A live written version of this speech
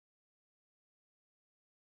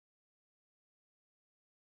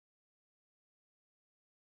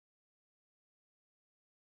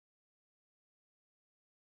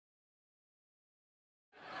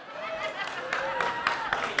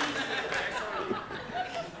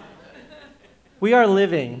We are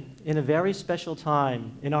living in a very special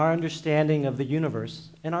time in our understanding of the universe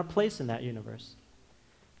and our place in that universe.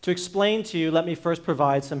 To explain to you, let me first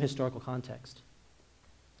provide some historical context.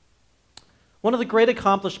 One of the great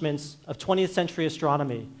accomplishments of 20th century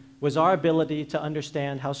astronomy was our ability to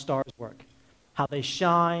understand how stars work, how they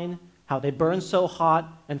shine, how they burn so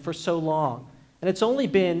hot and for so long. And it's only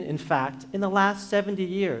been, in fact, in the last 70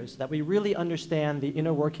 years that we really understand the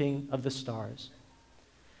inner working of the stars.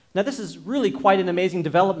 Now, this is really quite an amazing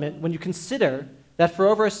development when you consider that for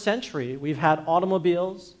over a century, we've had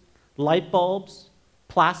automobiles, light bulbs,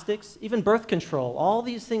 plastics, even birth control, all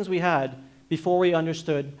these things we had before we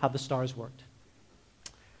understood how the stars worked.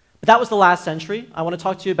 But that was the last century. I want to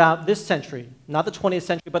talk to you about this century, not the 20th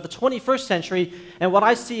century, but the 21st century, and what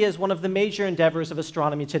I see as one of the major endeavors of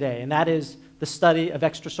astronomy today, and that is the study of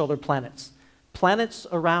extrasolar planets, planets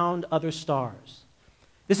around other stars.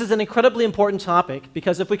 This is an incredibly important topic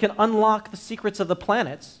because if we can unlock the secrets of the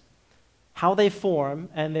planets, how they form,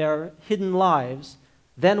 and their hidden lives,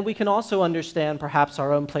 then we can also understand perhaps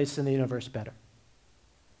our own place in the universe better.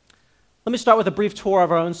 Let me start with a brief tour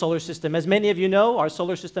of our own solar system. As many of you know, our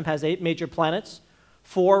solar system has 8 major planets,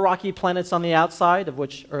 4 rocky planets on the outside, of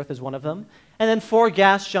which Earth is one of them, and then 4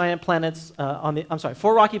 gas giant planets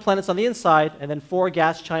 4 rocky planets on the inside, and then 4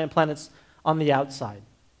 gas giant planets on the outside.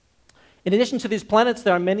 In addition to these planets,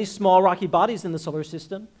 there are many small rocky bodies in the solar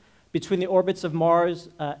system. Between the orbits of Mars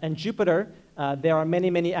and Jupiter, there are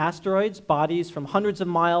many, many asteroids, bodies from hundreds of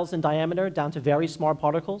miles in diameter down to very small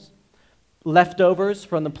particles, leftovers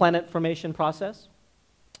from the planet formation process.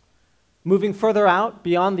 Moving further out,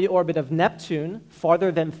 beyond the orbit of Neptune,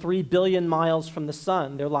 farther than 3 billion miles from the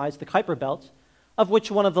Sun, there lies the Kuiper Belt, of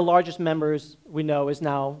which one of the largest members we know is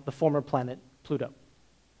now the former planet Pluto.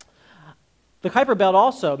 The Kuiper Belt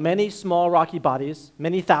also, many small rocky bodies,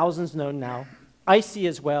 many thousands known now, icy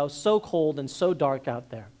as well, so cold and so dark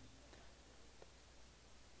out there.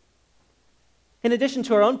 In addition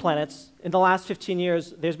to our own planets, in the last 15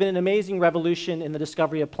 years, there's been an amazing revolution in the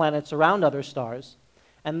discovery of planets around other stars.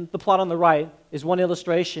 And the plot on the right is one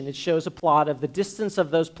illustration. It shows a plot of the distance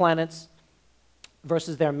of those planets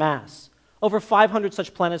versus their mass. Over 500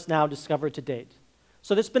 such planets now discovered to date.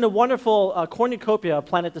 So there's been a wonderful cornucopia of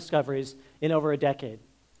planet discoveries in over a decade.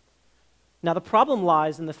 Now, the problem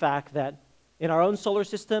lies in the fact that in our own solar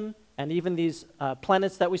system and even these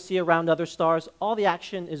planets that we see around other stars, all the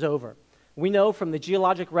action is over. We know from the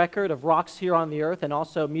geologic record of rocks here on the Earth and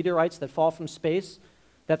also meteorites that fall from space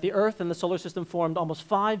that the Earth and the solar system formed almost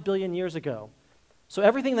 5 billion years ago. So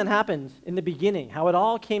everything that happened in the beginning, how it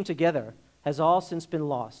all came together, has all since been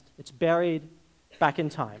lost. It's buried back in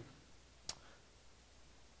time.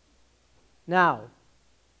 Now,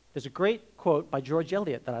 there's a great quote by George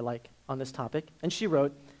Eliot that I like on this topic, and she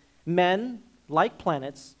wrote, "Men, like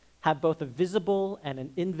planets, have both a visible and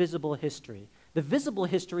an invisible history. The visible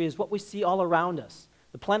history is what we see all around us.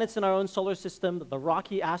 The planets in our own solar system, the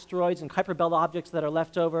rocky asteroids and Kuiper Belt objects that are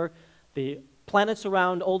left over, the planets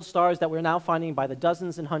around old stars that we're now finding by the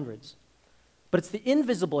dozens and hundreds. But it's the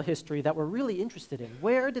invisible history that we're really interested in.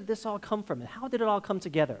 Where did this all come from, and how did it all come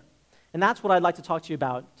together?" And that's what I'd like to talk to you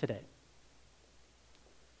about today.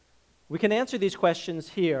 We can answer these questions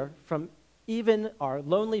here from even our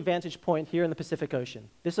lonely vantage point here in the Pacific Ocean.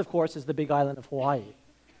 This, of course, is the Big Island of Hawai'i.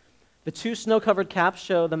 The 2 snow-covered caps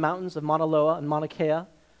show the mountains of Mauna Loa and Mauna Kea.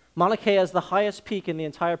 Mauna Kea is the highest peak in the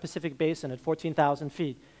entire Pacific Basin at 14,000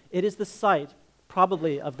 feet. It is the site,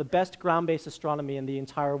 probably, of the best ground-based astronomy in the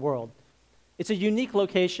entire world. It's a unique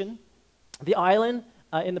location. The island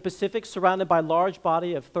in the Pacific, surrounded by a large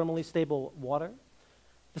body of thermally stable water.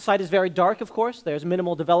 The site is very dark, of course. There's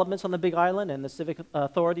minimal developments on the Big Island, and the civic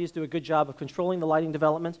authorities do a good job of controlling the lighting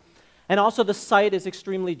development. And also, the site is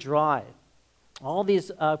extremely dry. All these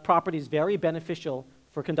properties very beneficial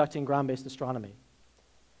for conducting ground-based astronomy.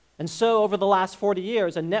 And so, over the last 40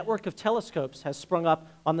 years, a network of telescopes has sprung up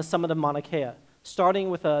on the summit of Mauna Kea. Starting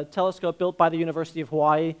with a telescope built by the University of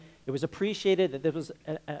Hawai'i, it was appreciated that this was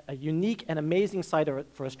a unique and amazing site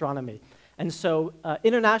for astronomy. And so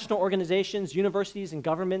international organizations, universities, and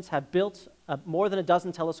governments have built more than a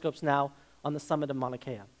dozen telescopes now on the summit of Mauna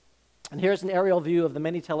Kea. And here's an aerial view of the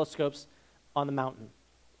many telescopes on the mountain.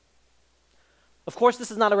 Of course, this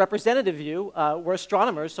is not a representative view. We're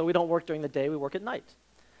astronomers, so we don't work during the day, we work at night.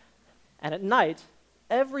 And at night,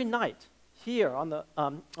 every night, here on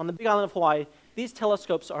the Big Island of Hawai'i, these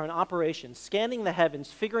telescopes are in operation, scanning the heavens,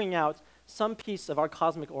 figuring out some piece of our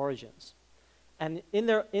cosmic origins. And in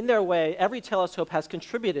their way, every telescope has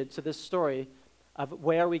contributed to this story of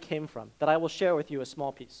where we came from, that I will share with you a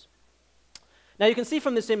small piece. Now you can see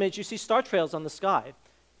from this image, you see star trails on the sky.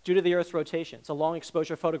 due to the Earth's rotation. It's a long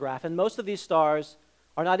exposure photograph, and most of these stars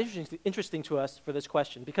are not interesting to us for this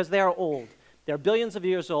question because they are old. They're billions of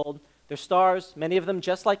years old. They're stars, many of them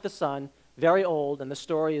just like the sun, very old, and the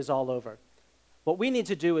story is all over. What we need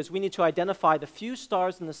to do is we need to identify the few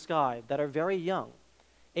stars in the sky that are very young,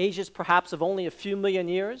 ages perhaps of only a few million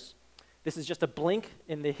years. This is just a blink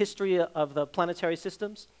in the history of the planetary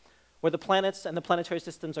systems, where the planets and the planetary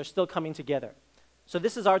systems are still coming together. So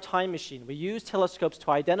this is our time machine. We use telescopes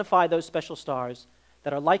to identify those special stars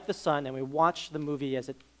that are like the sun, and we watch the movie as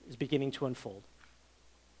it is beginning to unfold.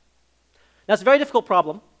 Now, it's a very difficult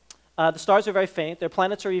problem. The stars are very faint, their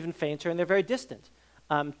planets are even fainter, and they're very distant.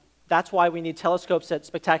 That's why we need telescopes at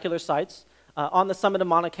spectacular sites. On the summit of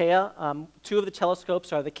Mauna Kea, two of the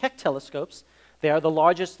telescopes are the Keck telescopes. They are the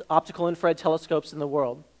largest optical infrared telescopes in the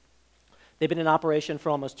world. They've been in operation for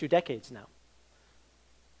almost 2 decades now.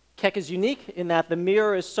 Keck is unique in that the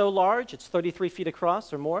mirror is so large, it's 33 feet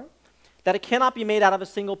across or more, that it cannot be made out of a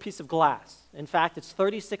single piece of glass. In fact, it's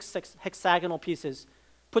 36 hexagonal pieces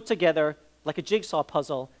put together like a jigsaw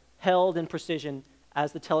puzzle, held in precision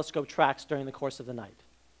as the telescope tracks during the course of the night.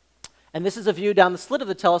 And this is a view down the slit of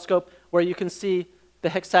the telescope where you can see the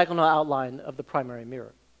hexagonal outline of the primary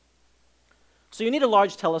mirror. So you need a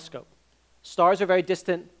large telescope. Stars are very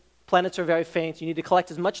distant, planets are very faint, you need to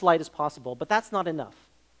collect as much light as possible, but that's not enough.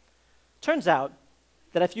 Turns out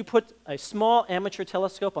that if you put a small amateur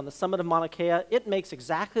telescope on the summit of Mauna Kea, it makes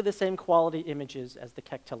exactly the same quality images as the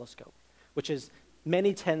Keck telescope, which is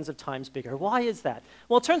many tens of times bigger. Why is that?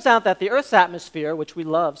 Well, it turns out that the Earth's atmosphere, which we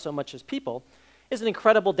love so much as people, is an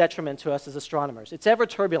incredible detriment to us as astronomers. It's ever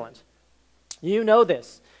turbulent. You know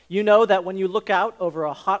this. You know that when you look out over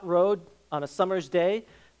a hot road on a summer's day,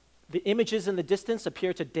 the images in the distance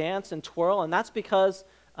appear to dance and twirl, and that's because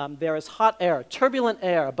there is hot air, turbulent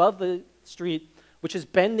air above the street, which is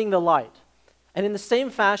bending the light. And in the same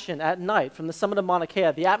fashion, at night, from the summit of Mauna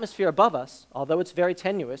Kea, the atmosphere above us, although it's very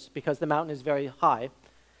tenuous because the mountain is very high,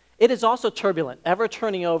 it is also turbulent, ever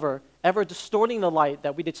turning over, ever distorting the light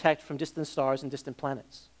that we detect from distant stars and distant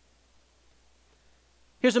planets.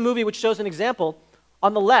 Here's a movie which shows an example.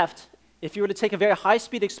 On the left, if you were to take a very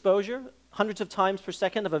high-speed exposure, hundreds of times per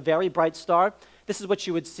second of a very bright star, this is what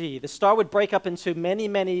you would see. The star would break up into many,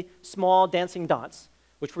 many small dancing dots,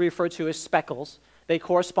 which we refer to as speckles. They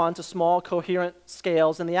correspond to small, coherent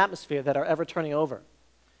scales in the atmosphere that are ever turning over.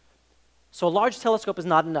 So a large telescope is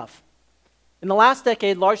not enough. In the last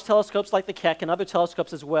decade, large telescopes like the Keck and other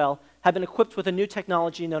telescopes as well have been equipped with a new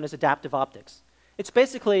technology known as adaptive optics. It's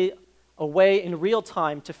basically a way in real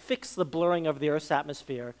time to fix the blurring of the Earth's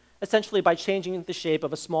atmosphere, essentially by changing the shape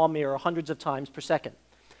of a small mirror hundreds of times per second.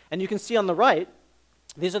 And you can see on the right,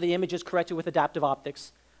 these are the images corrected with adaptive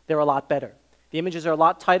optics. They're a lot better. The images are a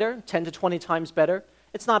lot tighter, 10 to 20 times better.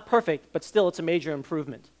 It's not perfect, but still it's a major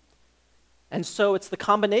improvement. And so it's the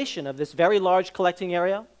combination of this very large collecting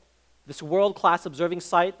area, this world-class observing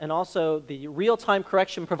site, and also the real-time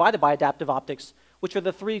correction provided by adaptive optics, which are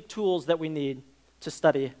the 3 tools that we need to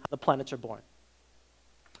study how the planets are born.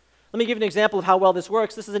 Let me give you an example of how well this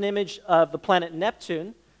works. This is an image of the planet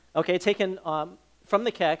Neptune, okay, taken from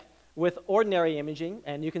the Keck with ordinary imaging,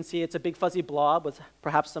 and you can see it's a big fuzzy blob with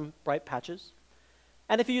perhaps some bright patches.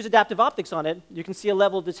 And if you use adaptive optics on it, you can see a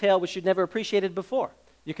level of detail which you'd never appreciated before.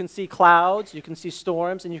 You can see clouds, you can see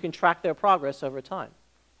storms, and you can track their progress over time.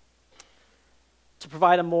 To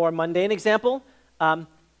provide a more mundane example,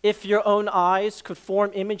 if your own eyes could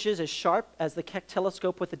form images as sharp as the Keck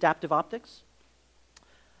telescope with adaptive optics,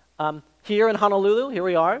 here in Honolulu, here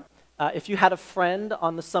we are, if you had a friend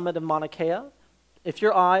on the summit of Mauna Kea, if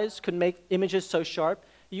your eyes could make images so sharp,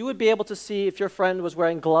 you would be able to see if your friend was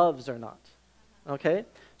wearing gloves or not. Okay?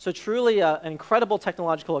 So truly an incredible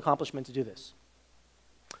technological accomplishment to do this.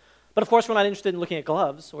 But of course, we're not interested in looking at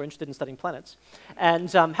gloves. We're interested in studying planets.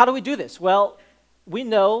 And how do we do this? Well, we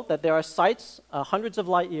know that there are sites hundreds of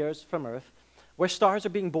light years from Earth where stars are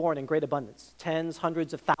being born in great abundance. Tens,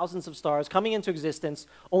 hundreds of thousands of stars coming into existence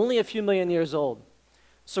only a few million years old,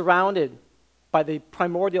 surrounded by the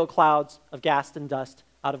primordial clouds of gas and dust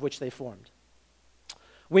out of which they formed.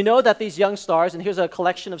 We know that these young stars, and here's a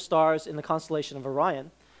collection of stars in the constellation of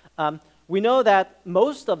Orion, we know that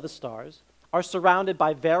most of the stars are surrounded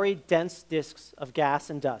by very dense disks of gas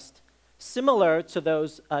and dust, similar to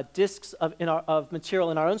those disks of material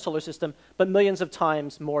in our own solar system, but millions of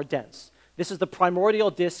times more dense. This is the primordial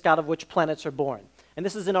disk out of which planets are born. And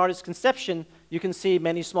this is an artist's conception. You can see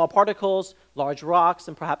many small particles, large rocks,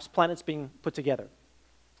 and perhaps planets being put together.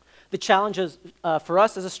 The challenge for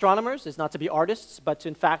us as astronomers is not to be artists, but to,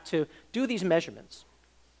 in fact, to do these measurements.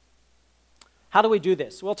 How do we do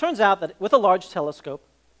this? Well, it turns out that with a large telescope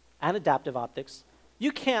and adaptive optics,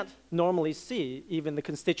 you can't normally see even the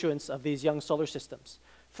constituents of these young solar systems.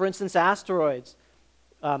 For instance, asteroids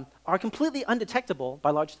are completely undetectable by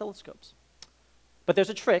large telescopes. But there's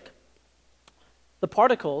a trick. The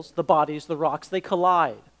particles, the bodies, the rocks, they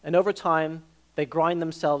collide, and over time, they grind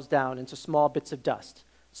themselves down into small bits of dust,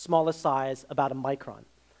 smallest size, about a micron.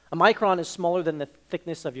 A micron is smaller than the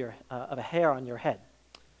thickness of a hair on your head.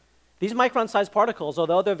 These micron-sized particles,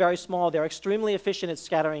 although they're very small, they're extremely efficient at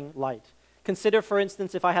scattering light. Consider, for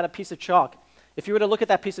instance, if I had a piece of chalk. If you were to look at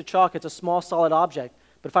that piece of chalk, it's a small solid object.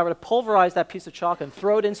 But if I were to pulverize that piece of chalk and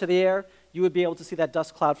throw it into the air, you would be able to see that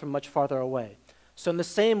dust cloud from much farther away. So in the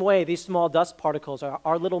same way, these small dust particles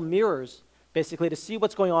are little mirrors, basically, to see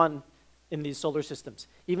what's going on in these solar systems,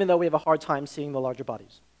 even though we have a hard time seeing the larger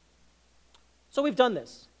bodies. So we've done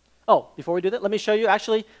this. Oh, before we do that, let me show you,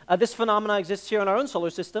 actually, this phenomenon exists here in our own solar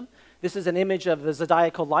system. This is an image of the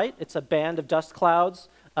zodiacal light. It's a band of dust clouds,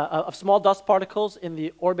 of small dust particles in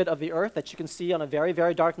the orbit of the Earth that you can see on a very,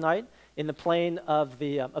 very dark night in the plane of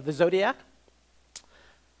the zodiac.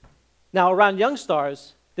 Now, around young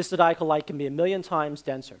stars, this zodiacal light can be 1,000,000 times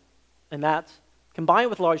denser. And that, combined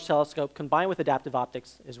with large telescope, combined with adaptive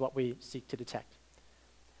optics, is what we seek to detect.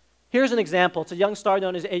 Here's an example. It's a young star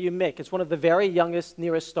known as Au-Mik. It's one of the very youngest,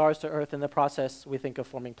 nearest stars to Earth in the process we think of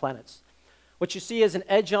forming planets. What you see is an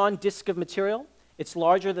edge-on disk of material. It's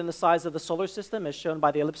larger than the size of the solar system, as shown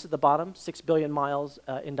by the ellipse at the bottom, 6 billion miles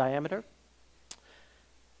in diameter.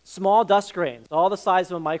 Small dust grains, all the size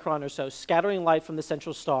of a micron or so, scattering light from the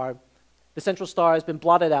central star. The central star has been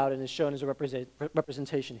blotted out and is shown as a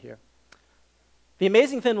representation here. The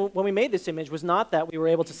amazing thing when we made this image was not that we were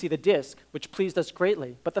able to see the disk, which pleased us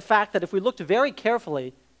greatly, but the fact that if we looked very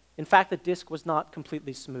carefully, in fact, the disk was not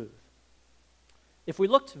completely smooth. If we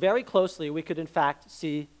looked very closely, we could in fact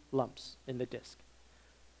see lumps in the disk.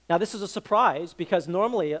 Now, this is a surprise because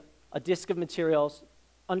normally a disk of materials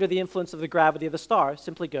under the influence of the gravity of the star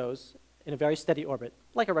simply goes in a very steady orbit,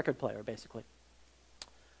 like a record player, basically.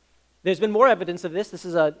 There's been more evidence of this. This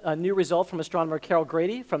is a new result from astronomer Carol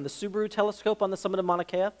Grady from the Subaru telescope on the summit of Mauna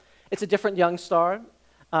Kea. It's a different young star.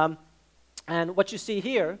 And what you see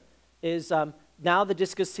here is now the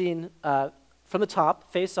disk is seen from the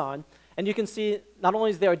top, face on. And you can see not only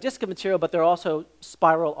is there a disk of material, but there are also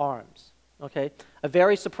spiral arms. Okay? A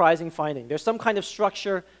very surprising finding. There's some kind of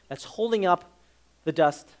structure that's holding up the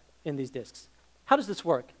dust in these disks. How does this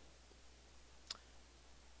work?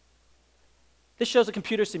 This shows a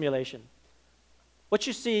computer simulation. What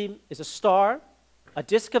you see is a star, a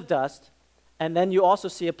disk of dust, and then you also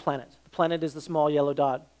see a planet. The planet is the small yellow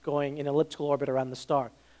dot going in an elliptical orbit around the star.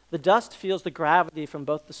 The dust feels the gravity from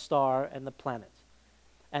both the star and the planet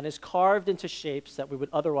and is carved into shapes that we would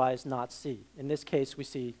otherwise not see. In this case, we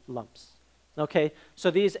see lumps. Okay, so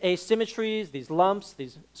these asymmetries, these lumps,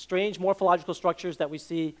 these strange morphological structures that we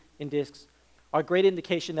see in disks are a great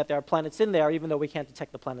indication that there are planets in there, even though we can't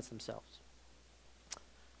detect the planets themselves.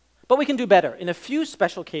 But we can do better. In a few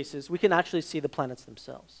special cases, we can actually see the planets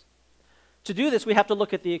themselves. To do this, we have to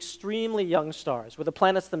look at the extremely young stars, where the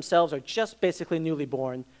planets themselves are just basically newly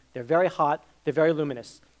born. They're very hot, they're very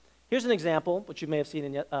luminous. Here's an example, which you may have seen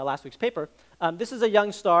in last week's paper. This is a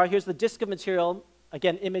young star. Here's the disk of material,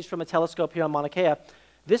 again, imaged from a telescope here on Mauna Kea.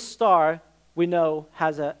 This star, we know,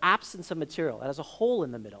 has an absence of material. It has a hole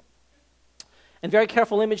in the middle. And very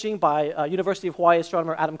careful imaging by University of Hawai'i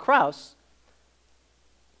astronomer Adam Krause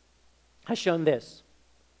has shown this.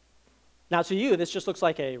 Now, to you, this just looks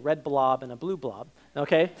like a red blob and a blue blob,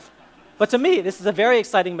 okay? But to me, this is a very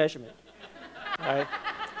exciting measurement, all right?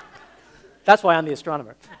 That's why I'm the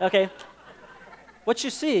astronomer, okay? What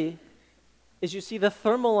you see is you see the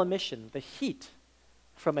thermal emission, the heat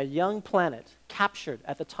from a young planet captured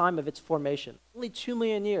at the time of its formation, only 2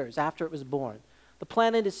 million years after it was born. The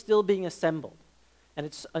planet is still being assembled, and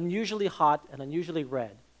it's unusually hot and unusually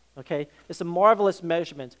red, okay? It's a marvelous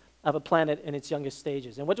measurement of a planet in its youngest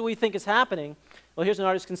stages. And what do we think is happening? Well, here's an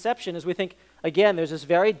artist's conception, is we think, again, there's this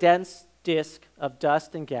very dense disk of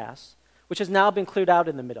dust and gas, which has now been cleared out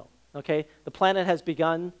in the middle, okay? The planet has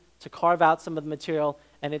begun to carve out some of the material,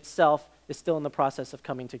 and itself is still in the process of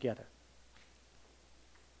coming together.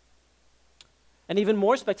 An even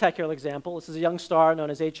more spectacular example, this is a young star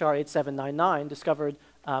known as HR 8799, discovered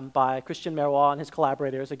by Christian Merois and his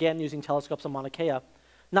collaborators, again using telescopes on Mauna Kea.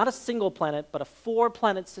 Not a single planet, but a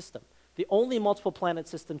 4-planet system, the only multiple planet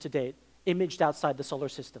system to date imaged outside the solar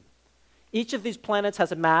system. Each of these planets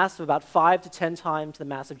has a mass of about 5 to 10 times the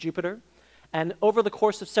mass of Jupiter, and over the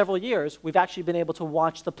course of several years, we've actually been able to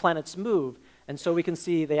watch the planets move, and so we can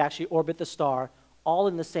see they actually orbit the star all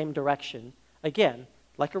in the same direction, again,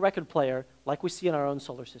 like a record player, like we see in our own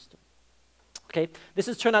solar system. Okay? This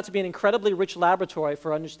has turned out to be an incredibly rich laboratory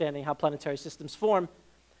for understanding how planetary systems form.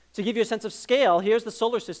 To give you a sense of scale, here's the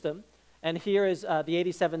solar system, and here is the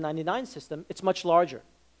 8799 system. It's much larger.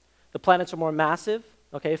 The planets are more massive,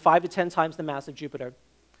 okay, 5 to 10 times the mass of Jupiter.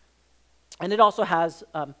 And it also has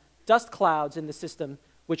dust clouds in the system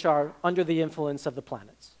which are under the influence of the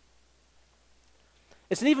planets.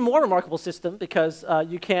 It's an even more remarkable system because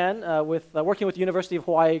you can, working with the University of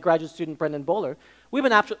Hawai'i graduate student Brendan Bowler, we've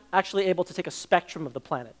been actually able to take a spectrum of the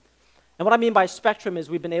planet. And what I mean by spectrum is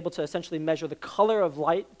we've been able to essentially measure the color of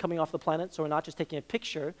light coming off the planet, so we're not just taking a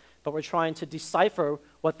picture, but we're trying to decipher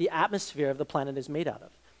what the atmosphere of the planet is made out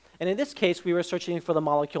of. And in this case, we were searching for the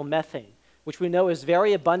molecule methane, which we know is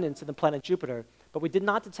very abundant in the planet Jupiter, but we did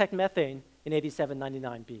not detect methane in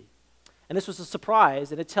 8799b. And this was a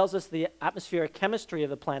surprise, and it tells us the atmospheric chemistry of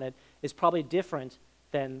the planet is probably different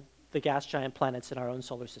than the gas giant planets in our own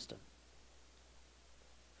solar system.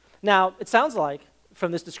 Now, it sounds like,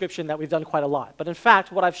 from this description, that we've done quite a lot. But in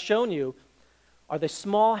fact, what I've shown you are the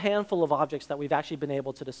small handful of objects that we've actually been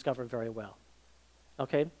able to discover very well.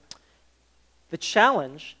 Okay? The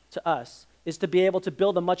challenge to us is to be able to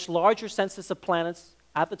build a much larger census of planets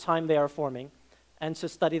at the time they are forming and to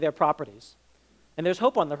study their properties. And there's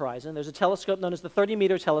hope on the horizon. There's a telescope known as the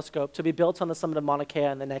 30-meter telescope to be built on the summit of Mauna Kea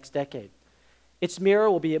in the next decade. Its mirror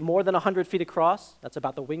will be more than 100 feet across. That's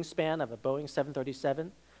about the wingspan of a Boeing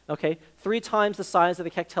 737. Okay? 3 times the size of the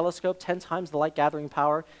Keck telescope, 10 times the light gathering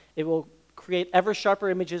power. It will create ever sharper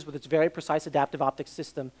images with its very precise adaptive optics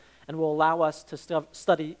system and will allow us to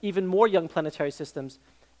study even more young planetary systems,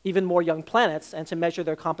 even more young planets, and to measure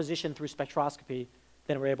their composition through spectroscopy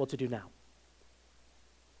than we're able to do now.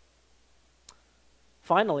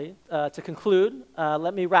 Finally, to conclude,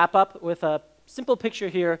 let me wrap up with a simple picture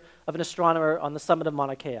here of an astronomer on the summit of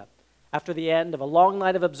Mauna Kea. After the end of a long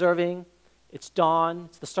night of observing, it's dawn,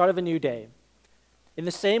 it's the start of a new day. In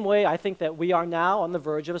the same way, I think that we are now on the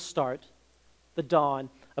verge of a start, the dawn,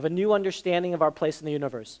 of a new understanding of our place in the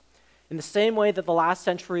universe. In the same way that the last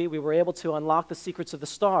century we were able to unlock the secrets of the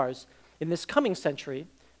stars, in this coming century,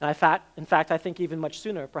 and in fact, I think even much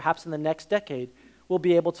sooner, perhaps in the next decade, we'll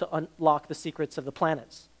be able to unlock the secrets of the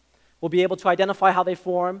planets. We'll be able to identify how they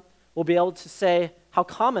form. We'll be able to say how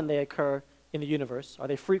common they occur in the universe. Are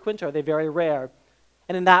they frequent? Are they very rare?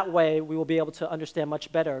 And in that way, we will be able to understand much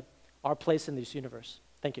better our place in this universe.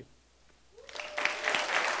 Thank you.